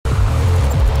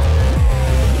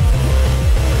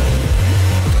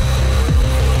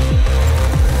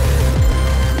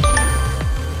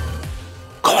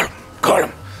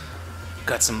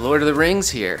got some Lord of the Rings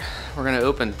here. We're gonna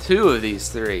open 2 of these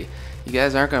 3. You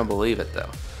guys aren't gonna believe it though.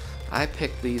 I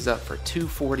picked these up for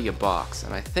 $2.40 a box,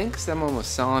 and I think someone was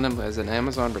selling them as an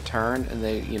Amazon return, and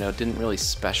they, didn't really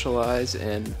specialize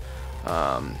in,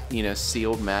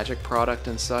 sealed Magic product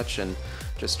and such, and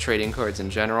just trading cards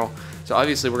in general. So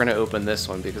obviously we're gonna open this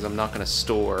one because I'm not gonna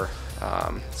store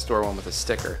one with a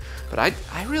sticker. But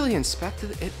I really inspected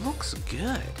it. It looks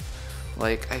good.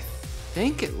 Like, I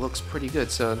think it looks pretty good.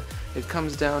 So it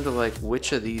comes down to like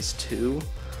which of these 2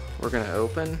 we're gonna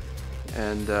open,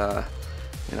 and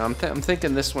I'm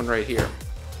thinking this one right here.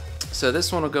 So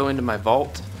this one will go into my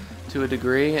vault to a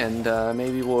degree, and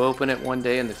maybe we'll open it one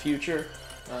day in the future.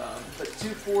 But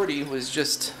 $2.40 was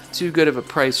just too good of a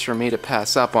price for me to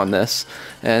pass up on this.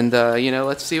 And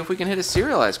let's see if we can hit a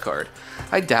serialized card.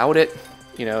 I doubt it.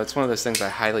 It's one of those things I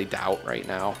highly doubt right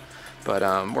now. But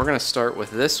we're gonna start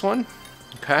with this one,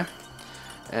 okay?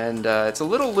 And it's a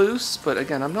little loose, but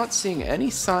again, I'm not seeing any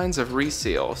signs of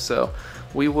reseal. So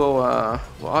we will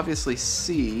we'll obviously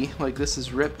see, like, this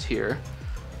is ripped here.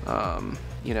 I'm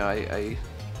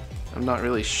not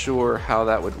really sure how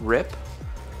that would rip.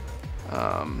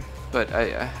 But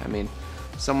I mean,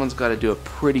 someone's got to do a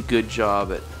pretty good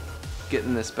job at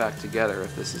getting this back together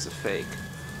if this is a fake.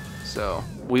 So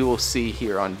we will see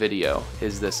here on video,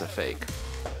 is this a fake?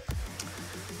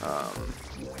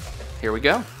 Here we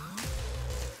go.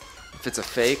 If it's a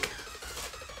fake,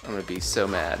 I'm gonna be so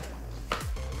mad.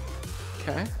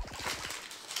 Okay.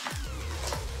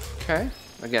 Okay.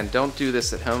 Again, don't do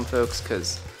this at home, folks,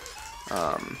 because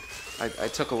I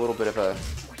took a little bit of a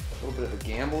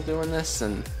gamble doing this,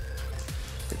 and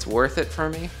it's worth it for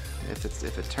me if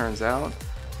it turns out.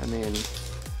 I mean,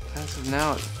 as of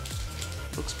now,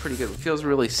 it looks pretty good. It feels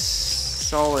really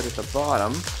solid at the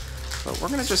bottom, but we're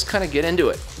gonna just kind of get into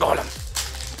it. Got him.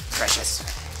 Precious.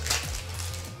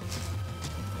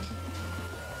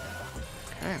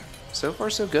 Okay. So far,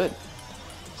 so good.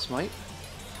 Smite,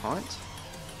 Haunt,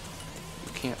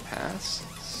 you can't pass,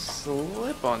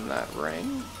 slip on that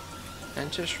ring,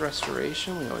 Entish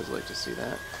Restoration, we always like to see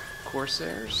that,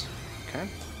 Corsairs, okay,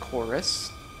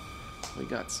 Chorus, we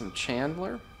got some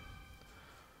Chandler,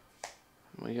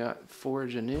 we got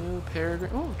Forge Anew,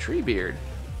 Peregrine, oh, Treebeard,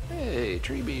 hey,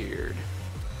 Treebeard,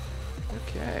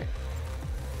 okay,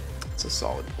 it's a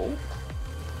solid pull,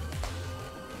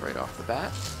 right off the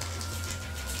bat.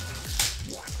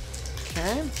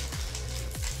 Okay.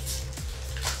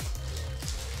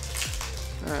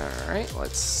 Alright,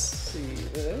 let's see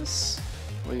this.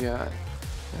 We got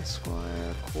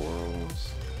Esquire,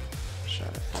 Quarrels,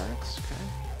 Shadowfax, okay.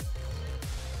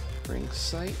 Ring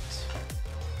Sight.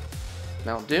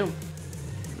 Mount Doom.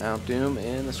 Mount Doom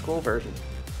in the scroll version.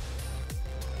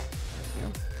 There we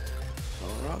go.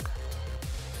 Balrog.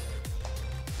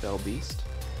 Fell Beast.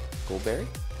 Goldberry.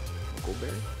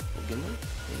 Gimli.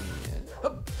 And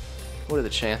what are the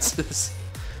chances?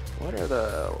 What are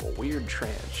the weird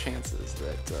chances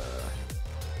that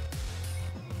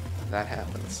that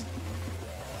happens?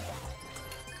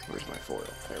 Where's my foil?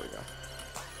 There we go.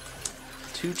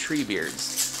 2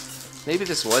 Treebeards. Maybe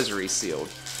this was resealed.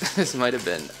 This might have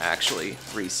been actually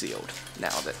resealed.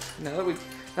 Now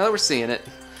that we're seeing it,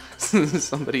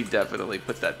 somebody definitely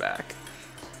put that back.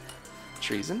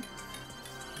 Treason,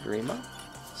 Grima,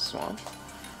 Swamp,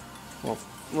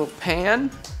 little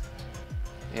Pan.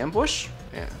 Ambush?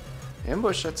 Yeah.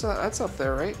 Ambush, that's up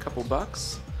there, right? Couple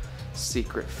bucks.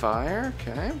 Secret Fire,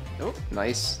 okay. Oh,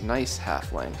 nice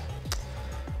halfling.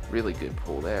 Really good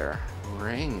pull there.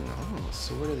 Ring, oh,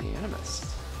 Sword of the Animist.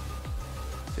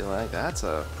 Feel like that's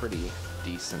a pretty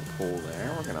decent pull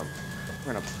there. We're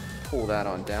gonna pull that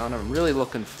on down. I'm really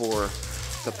looking for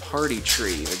the Party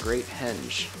Tree, the Great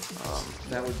Henge.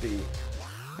 That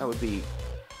would be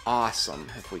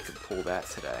awesome if we could pull that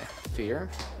today. Fear.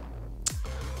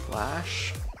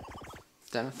 Flash,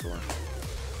 Denethor.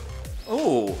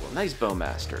 Oh, nice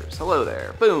Bowmasters. Hello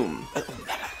there. Boom.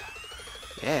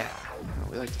 Yeah,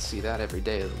 we like to see that every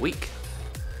day of the week.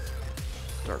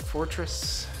 Dark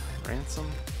Fortress,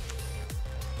 Ransom.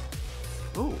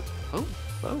 Oh,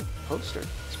 poster.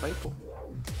 Spiteful.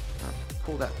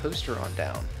 Pull that poster on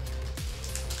down.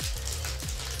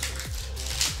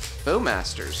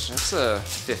 Bowmasters. That's a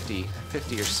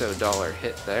 $50 or so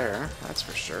hit there. That's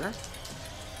for sure.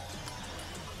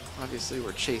 Obviously,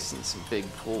 we're chasing some big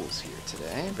pulls here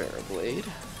today. Barrowblade,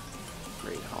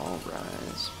 Great Hall,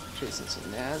 Rise, chasing some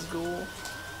Nazgul,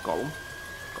 Golem,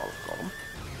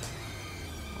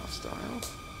 Hostile,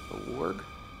 the Warg.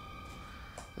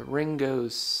 The ring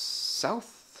goes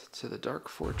south to the Dark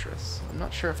Fortress. I'm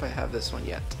not sure if I have this one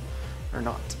yet, or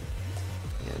not,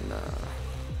 in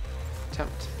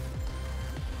Tempt.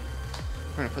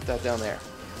 We're gonna put that down there.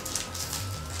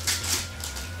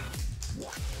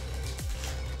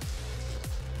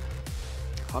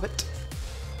 Hobbit.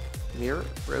 Mirror,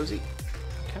 Rosie.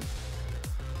 Okay.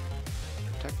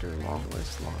 Protector, long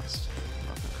list, lost.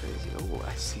 Nothing crazy. Oh,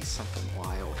 I see something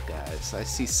wild, guys. I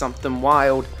see something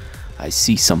wild. I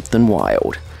see something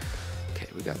wild. Okay,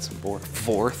 we got some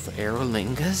fourth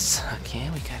Aerolingas. Okay,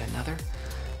 we got another.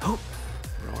 Oh,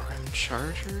 Roaring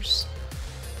Chargers.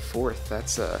 Fourth,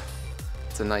 that's a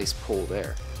nice pull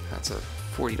there. That's a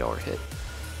 $40 hit.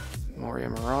 Moria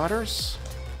Marauders.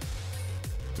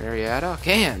 Marietta,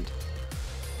 and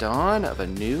Dawn of a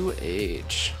New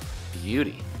Age.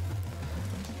 Beauty.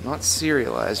 Not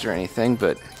serialized or anything,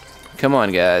 but come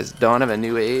on, guys. Dawn of a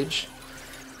New Age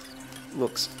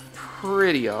looks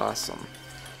pretty awesome.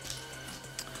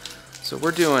 So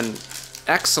we're doing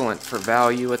excellent for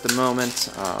value at the moment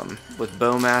with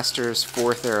Bowmasters,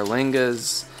 fourth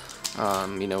Aerolingas.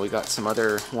 You know, we got some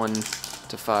other $1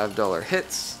 to $5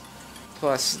 hits,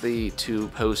 plus the 2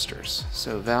 posters.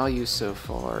 So value so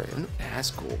far, and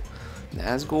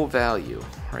Nazgul value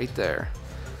right there.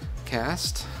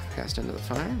 Cast into the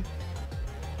fire.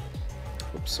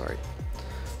 Oops, sorry.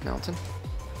 Mountain.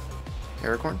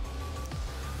 Aragorn.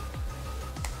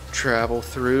 Travel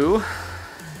through.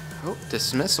 Oh,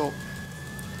 Dismissal.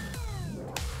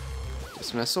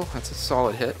 Dismissal, that's a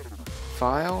solid hit.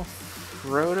 File,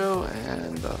 Frodo,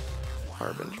 and the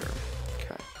Harbinger.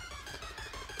 Okay.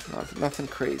 Nothing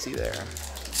crazy there.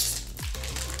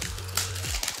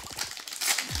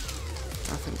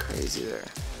 Nothing crazy there.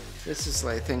 This is,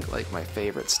 I think, like my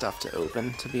favorite stuff to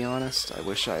open, to be honest. I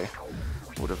wish I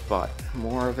would have bought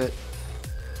more of it,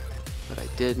 but I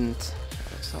didn't.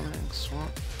 Shadow Summoning,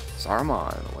 Swamp.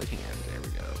 Saruman, White Hand. There we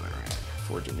go. Alright.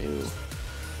 Forge anew.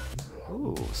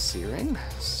 Ooh, Searing.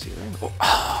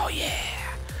 Oh, yeah.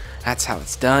 That's how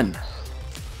it's done.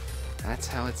 That's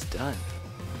how it's done.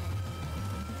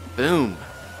 Boom.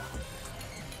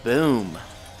 Boom.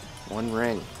 One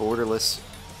ring. Borderless.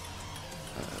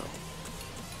 Uh-oh.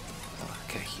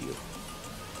 Okay, Hugh.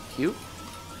 Hugh.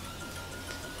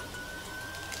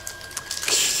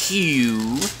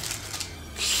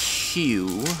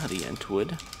 The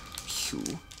Entwood.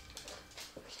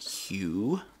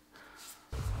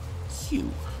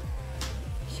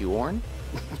 Huorn.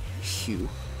 Hugh.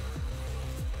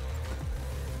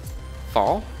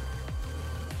 Fall.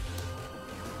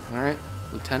 Alright,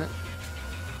 Lieutenant.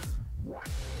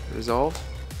 Resolve.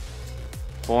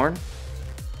 Born.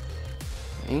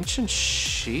 Ancient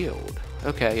Shield.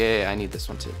 Okay, yeah, I need this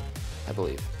one too. I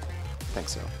believe. I think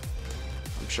so.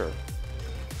 I'm sure.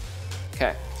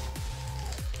 Okay.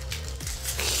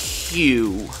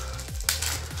 Hugh.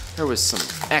 There was some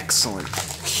excellent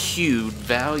huge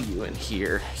value in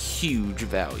here. Huge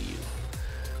value.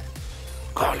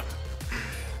 Call him.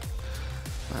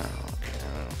 Okay.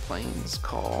 Planes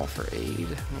call for aid.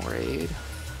 More aid.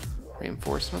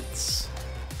 Reinforcements.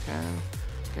 Okay.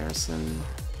 Garrison.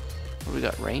 What do we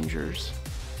got? Rangers.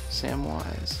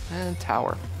 Samwise. And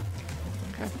Tower.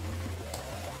 Okay.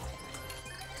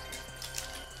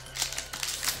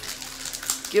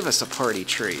 Give us a party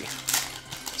tree.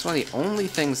 It's one of the only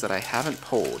things that I haven't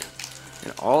pulled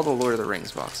in all the Lord of the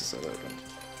Rings boxes I've opened.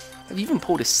 I've even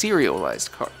pulled a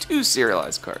serialized card, 2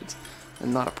 serialized cards,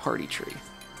 and not a party tree.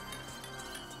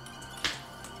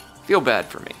 Feel bad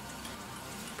for me.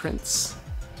 Prince.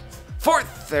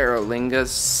 4th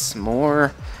Aerolingas.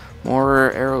 More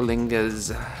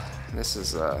Aerolingas. This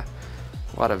is a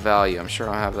lot of value. I'm sure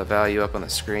I'll have the value up on the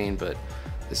screen, but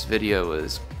this video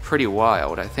is pretty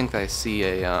wild. I think I see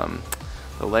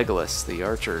the Legolas, the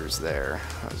archers there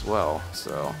as well.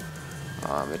 So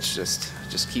it just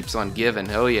keeps on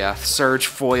giving. Oh yeah, Surge,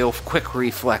 Foil, Quick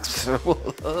Reflex.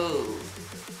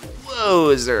 Whoa,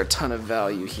 is there a ton of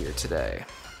value here today?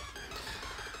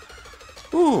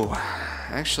 Ooh,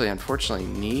 actually, unfortunately,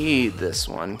 need this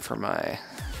one for my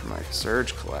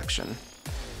Surge collection.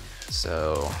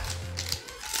 So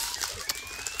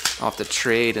I'll have to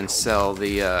trade and sell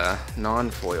the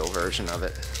non-foil version of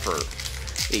it for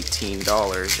 $18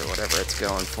 or whatever it's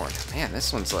going for. Man,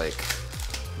 this one's like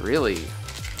really.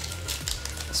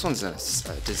 This one's a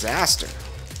disaster.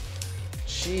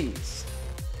 Jeez.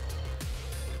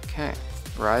 Okay,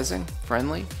 Rising,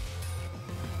 Friendly.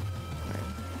 Right.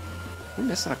 We're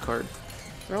missing a card.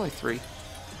 There are only 3.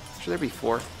 Should there be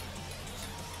 4?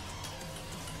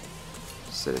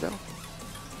 Citadel.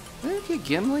 Okay,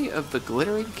 Gimli of the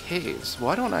Glittering Caves.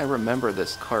 Why don't I remember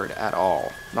this card at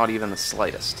all? Not even the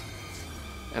slightest.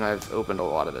 And I've opened a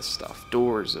lot of this stuff.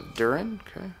 Doors of Durin.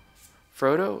 Okay.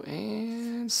 Frodo.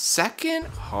 And Second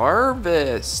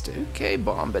Harvest. Okay,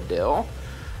 Bombadil.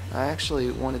 I actually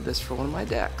wanted this for one of my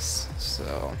decks.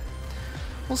 So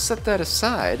we'll set that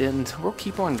aside and we'll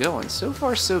keep on going. So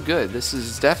far, so good. This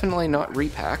is definitely not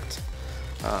repacked.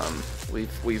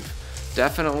 We've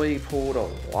definitely pulled a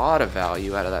lot of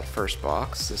value out of that first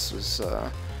box. This was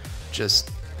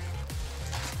just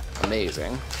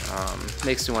amazing.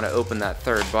 Makes me want to open that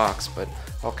third box, but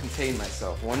I'll contain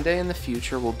myself. One day in the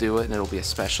future we'll do it, and it'll be a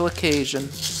special occasion.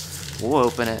 We'll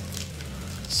open it.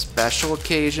 Special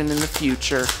occasion in the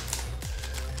future.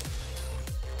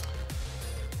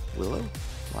 Willow?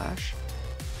 Flash?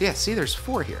 Yeah, see, there's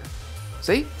 4 here.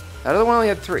 See? Out of the one, I only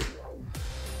had 3.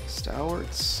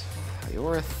 Stalwarts.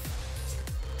 Hyorith.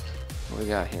 What do we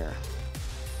got here?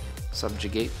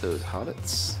 Subjugate those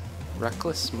hobbits.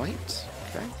 Reckless Might.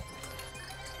 Okay.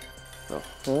 The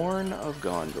Horn of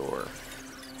Gondor.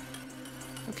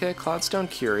 Okay, Cloudstone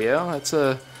Curio. That's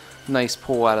a nice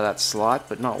pull out of that slot,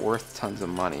 but not worth tons of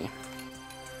money.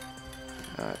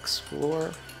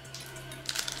 Explore.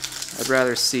 I'd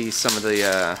rather see some of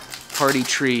the party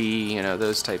tree, you know,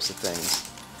 those types of things.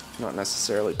 Not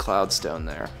necessarily Cloudstone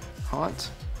there. Haunt.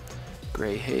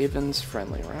 Grey Havens.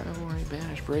 Friendly Rivalry.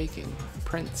 Banish Breaking.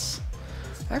 Prince.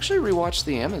 I actually rewatched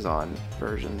the Amazon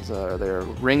versions. Their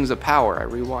Rings of Power. I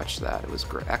rewatched that. It was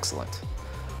excellent.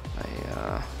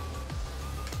 I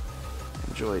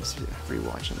enjoyed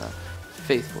rewatching that.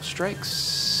 Faithful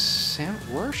Strikes.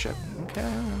 Worship. Okay,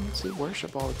 let's see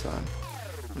Worship all the time.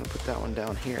 I'm gonna put that one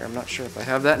down here. I'm not sure if I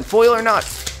have that in foil or not.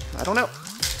 I don't know.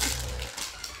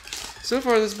 So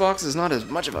far, this box is not as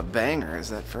much of a banger as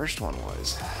that first one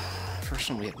was. First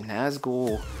one, we had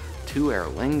Nazgul, 2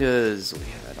 Erlingas, we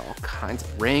had all kinds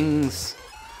of rings.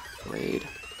 Raid.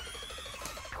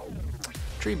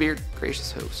 Treebeard,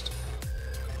 Gracious Host.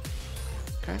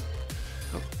 Okay.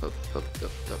 Up.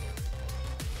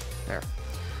 There.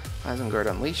 Isengard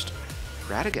Unleashed.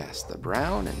 Radagast, the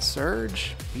Brown and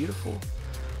Surge. Beautiful.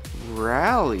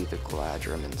 Rally the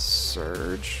Gladrim and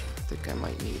Surge. I think I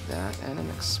might need that. And an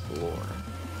Explore.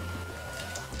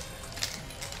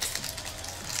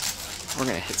 We're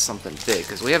going to hit something big,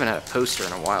 because we haven't had a poster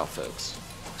in a while, folks.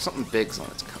 Something big's on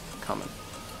its coming.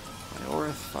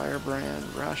 Iorith,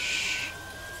 Firebrand, Rush.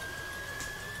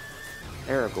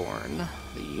 Aragorn,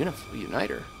 the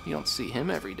Uniter. You don't see him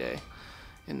every day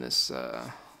in this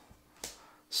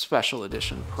special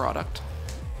edition product.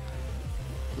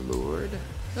 Lord.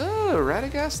 Oh,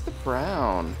 Radagast the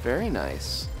Brown. Very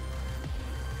nice.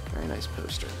 Very nice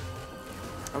poster.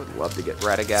 I would love to get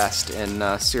Radagast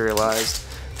in serialized.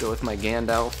 Go with my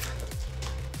Gandalf.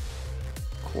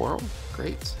 Quarrel.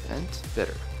 Great. And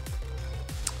Bitter.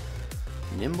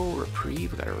 Nimble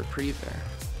Reprieve. We got a Reprieve there.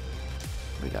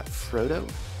 We got Frodo.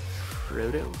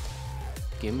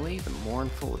 Gimli, the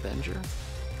Mournful Avenger.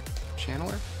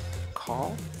 Channeler.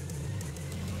 Call.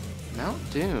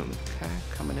 Mount Doom. Okay,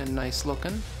 coming in nice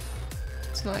looking.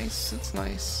 It's nice, it's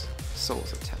nice.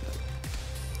 Soul's Attendant.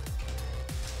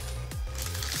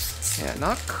 Yeah,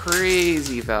 not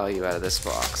crazy value out of this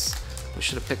box. We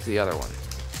should have picked the other one.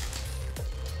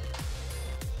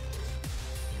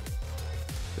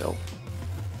 Bill.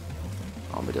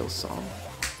 Armadillo Song.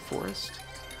 Forest.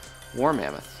 War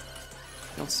Mammoth.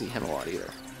 Don't see him a lot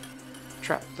either.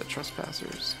 Trap the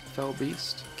Trespassers. Fell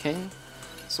Beast. King.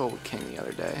 Sold with King the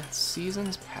other day.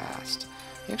 Seasons Past.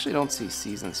 You actually don't see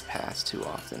Seasons Past too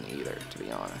often either, to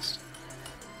be honest.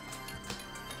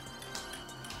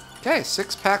 Okay,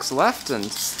 6 packs left, and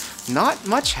not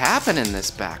much happened in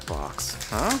this back box,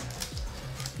 huh?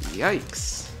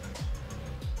 Yikes.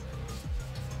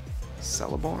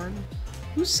 Celeborn?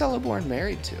 Who's Celeborn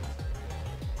married to?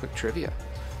 Quick trivia.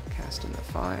 Cast in the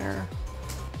Fire.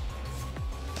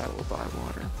 Battle of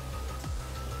Bywater.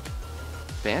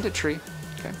 Banditry.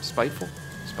 Okay, Spiteful.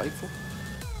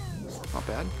 Not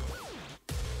bad.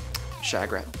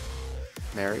 Shagrat.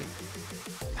 Mary.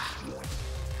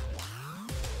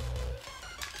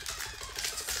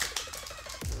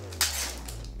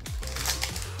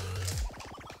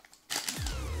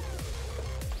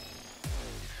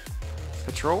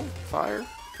 Patrol. Fire.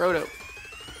 Frodo.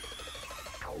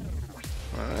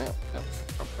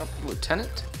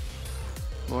 Lieutenant.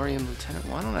 Lorien Lieutenant.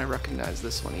 Why don't I recognize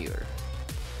this one either?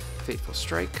 Fateful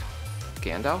Strike.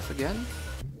 Gandalf again.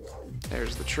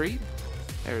 There's the tree.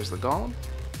 There's the Golem.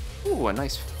 Ooh, a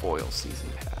nice foil Season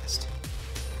Past.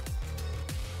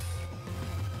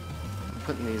 I'm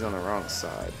putting these on the wrong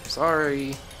side.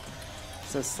 Sorry.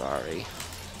 So sorry.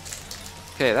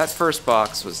 Okay, that first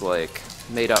box was like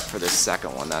made up for this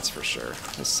second one, that's for sure.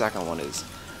 This second one is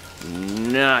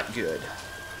not good.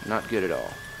 Not good at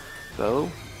all. Though,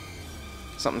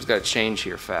 something's got to change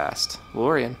here fast.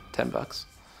 Lorien, $10.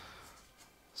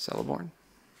 Celeborn.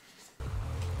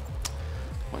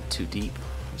 Went too deep.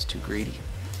 Was too greedy.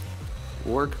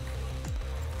 Org.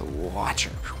 The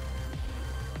Watcher.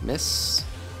 Miss.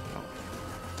 Oh.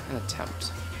 An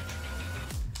attempt.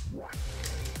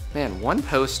 Man, one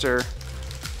poster,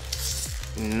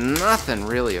 nothing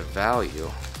really of value.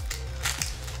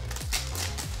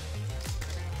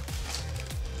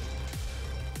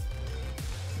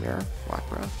 Mirror, Black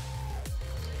Bro,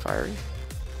 Fiery,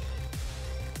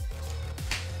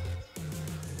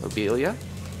 Lobelia.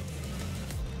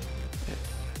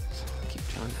 Keep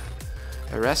doing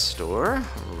that. Arrestor,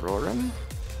 Roram.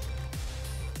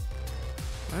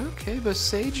 Okay,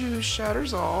 Boseiju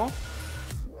shatters all.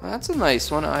 That's a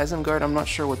nice one. Isengard, I'm not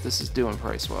sure what this is doing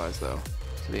price-wise, though.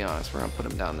 To be honest, we're gonna put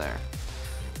him down there.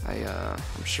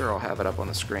 I'm sure I'll have it up on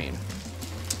the screen.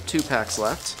 2 packs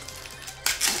left.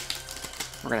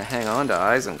 We're gonna hang on to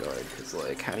Isengard, because,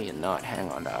 like, how do you not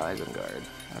hang on to Isengard?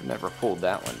 I've never pulled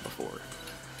that one before.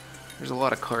 There's a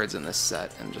lot of cards in this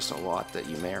set, and just a lot that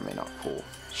you may or may not pull.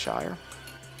 Shire.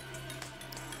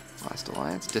 Last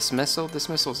Alliance. Dismissal.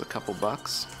 Dismissal's a couple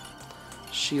bucks.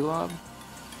 Shelob.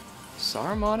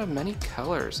 Saruman of many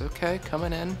colors. Okay,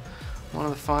 coming in. One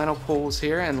of the final pulls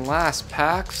here, and last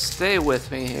pack. Stay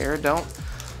with me here. Don't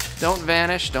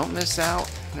vanish. Don't miss out.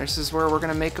 This is where we're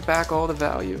gonna make back all the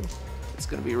value. It's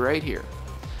gonna be right here.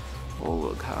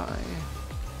 Ologhai.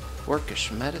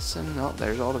 Orcish Medicine. Oh,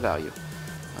 there's all the value.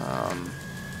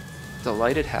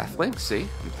 Delighted Halfling. See,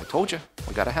 I told you.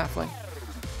 We got a Halfling.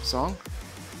 Song.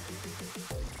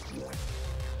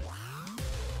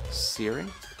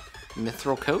 Searing.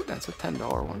 Mithril Coat. That's a $10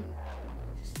 one.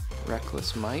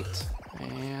 Reckless Might.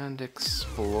 And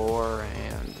Explore.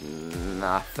 And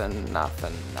nothing.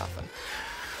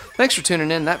 Thanks for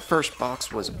tuning in. That first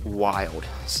box was wild.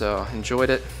 So enjoyed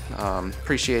it.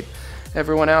 Appreciate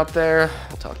everyone out there.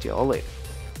 I'll talk to you all later.